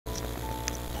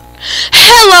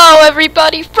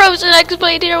everybody, Frozen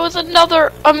X-Blade here with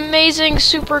another amazing,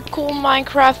 super cool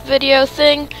Minecraft video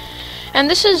thing. And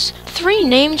this is 3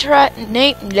 name tag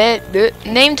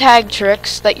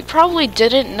tricks that you probably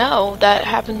didn't know that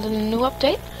happened in the new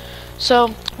update.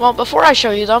 So, well, before I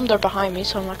show you them, they're behind me,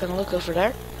 so I'm not going to look over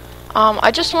there. I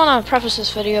just want to preface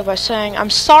this video by saying I'm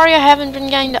sorry I haven't been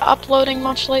getting to uploading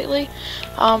much lately,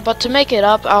 but to make it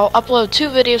up, I'll upload 2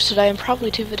 videos today and probably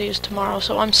 2 videos tomorrow,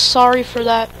 so I'm sorry for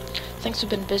that. Things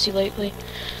have been busy lately.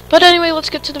 But anyway,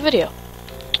 let's get to the video.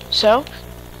 So,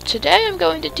 today I'm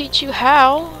going to teach you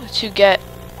how to get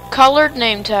colored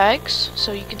name tags.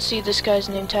 So you can see this guy's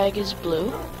name tag is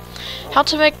blue. How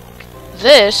to make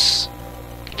this,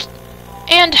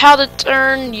 and how to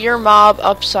turn your mob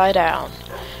upside down.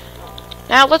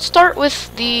 Now let's start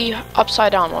with the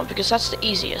upside down one because that's the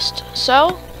easiest.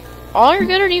 So all you're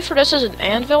gonna need for this is an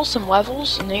anvil, some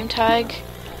levels, a name tag,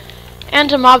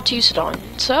 and a mob to use it on.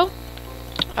 So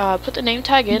put the name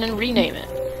tag in and rename it.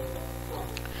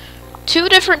 2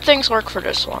 different things work for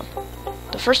this one.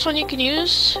 The first one you can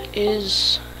use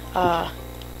is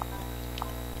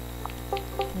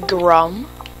Grum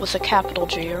with a capital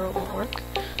G, or it won't work.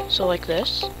 So like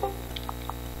this.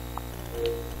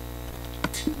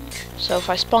 So if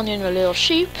I spawn in a little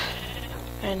sheep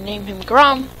and name him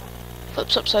Grum,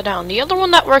 flips upside down. The other one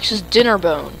that works is Dinner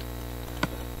Bone.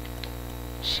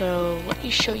 So let me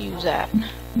show you that.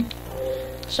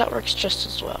 So that works just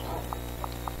as well.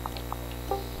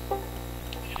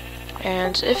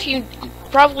 And if you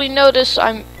probably notice,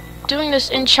 I'm doing this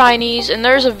in Chinese, and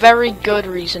there's a very good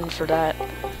reason for that.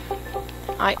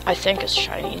 I think it's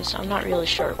Chinese, I'm not really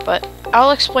sure, but I'll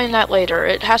explain that later.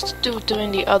 It has to do with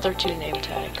doing the other 2 name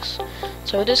tags.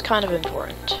 So it is kind of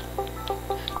important.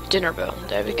 Dinner Bone,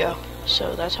 there we go.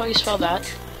 So that's how you spell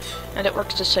that, and it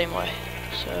works the same way.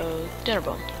 So, Dinner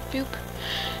Bone, boop.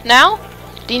 Now,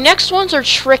 the next ones are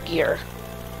trickier.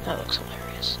 That looks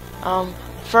hilarious.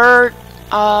 For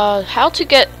how to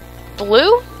get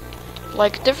blue,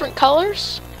 like different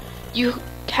colors, you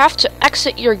have to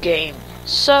exit your game.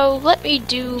 So let me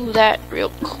do that real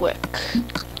quick.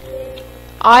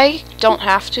 I don't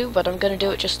have to, but I'm gonna do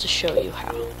it just to show you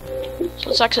how. So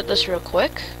let's exit this real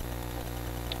quick.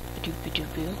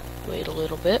 Wait a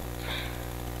little bit.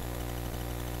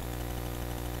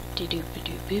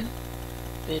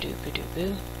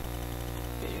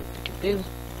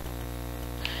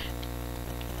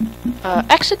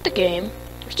 Exit the game,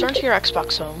 return to your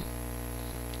Xbox home.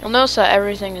 You'll notice that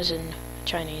everything is in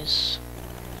Chinese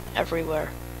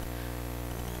everywhere.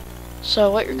 So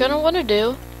what you're gonna want to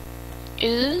do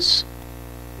is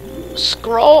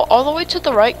scroll all the way to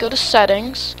the right, go to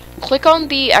settings, click on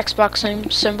the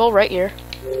Xbox symbol right here,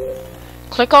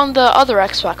 click on the other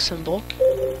Xbox symbol,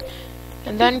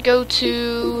 and then go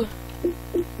to,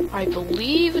 I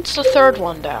believe it's the 3rd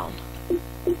one down,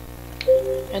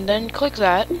 and then click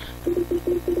that.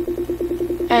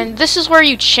 And this is where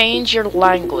you change your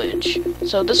language.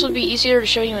 So this would be easier to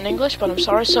show you in English, but I'm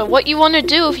sorry. So what you want to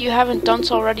do, if you haven't done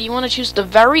so already, you want to choose the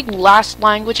very last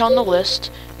language on the list,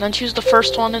 and then choose the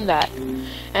first one in that.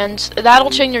 And that'll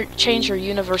change your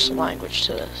universal language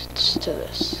to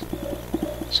this.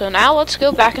 So now let's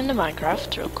go back into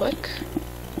Minecraft real quick.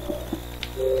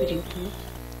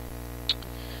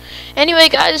 Anyway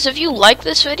guys, if you like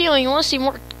this video and you want to see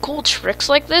more cool tricks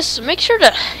like this, make sure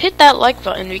to hit that like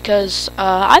button because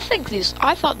I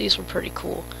thought these were pretty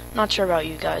cool. Not sure about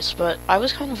you guys, but I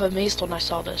was kind of amazed when I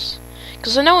saw this.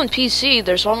 Because I know in PC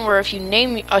there's one where if you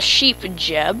name a sheep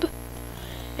Jeb,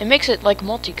 it makes it like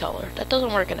multicolored. That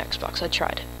doesn't work in Xbox. I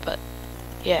tried it, but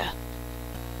yeah.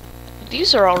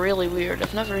 These are all really weird.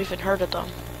 I've never even heard of them.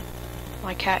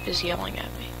 My cat is yelling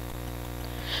at me.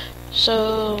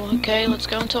 So, okay, let's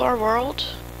go into our world.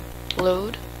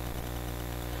 Load.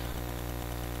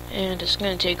 And it's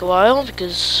gonna take a while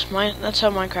because that's how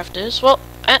Minecraft is. Well,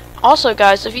 also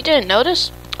guys, if you didn't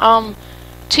notice,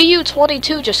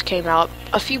 Tu22 just came out.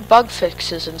 A few bug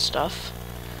fixes and stuff.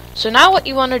 So now what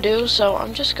you want to do, so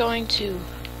I'm just going to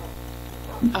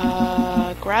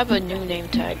grab a new name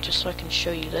tag just so I can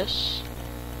show you this.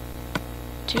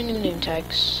 2 new name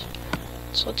tags.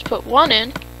 So let's put 1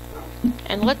 in.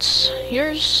 And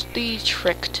here's the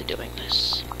trick to doing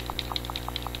this.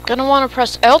 Gonna want to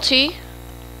press LT,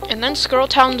 and then scroll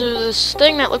down to this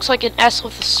thing that looks like an S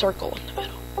with a circle in the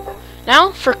middle.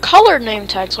 Now, for colored name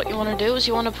tags, what you want to do is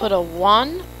you want to put a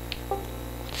 1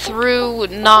 through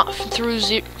 9,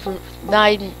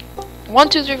 1,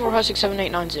 2, 3, 4, 5, 6, 7,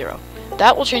 8, 9, 0.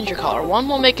 That will change your color. 1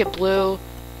 will make it blue,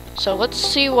 so let's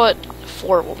see what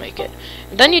 4 will make it.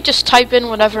 And then you just type in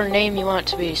whatever name you want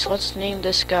it to be. So let's name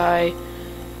this guy,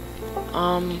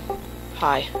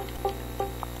 hi.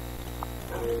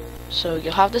 So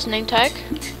you'll have this name tag,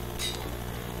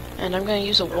 and I'm going to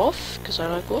use a wolf because I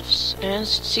like wolves. And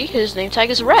see, his name tag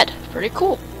is red. Pretty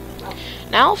cool.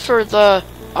 Now for the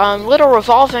little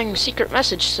revolving secret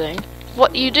message thing,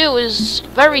 what you do is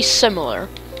very similar.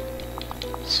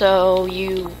 So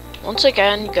you once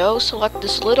again go select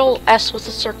this little S with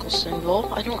a circle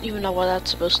symbol. I don't even know what that's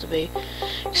supposed to be.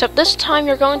 Except this time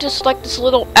you're going to select this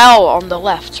little L on the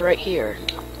left right here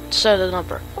instead of the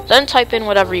number. Then type in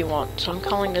whatever you want. So I'm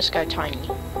calling this guy Tiny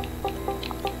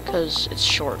because it's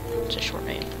short. It's a short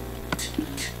name.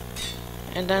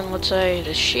 And then let's say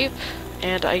the sheep,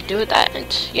 and I do it that,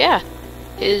 and yeah,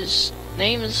 his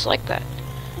name is like that.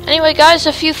 Anyway, guys,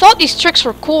 if you thought these tricks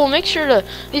were cool, make sure to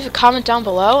leave a comment down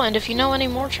below, and if you know any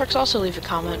more tricks, also leave a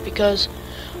comment, because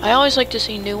I always like to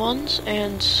see new ones,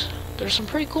 and there's some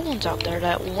pretty cool ones out there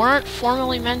that weren't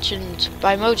formally mentioned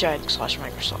by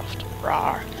Mojang/Microsoft.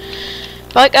 Rawr.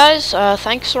 But guys,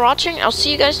 thanks for watching. I'll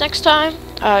see you guys next time.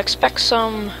 Expect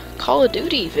some Call of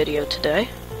Duty video today.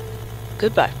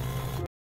 Goodbye.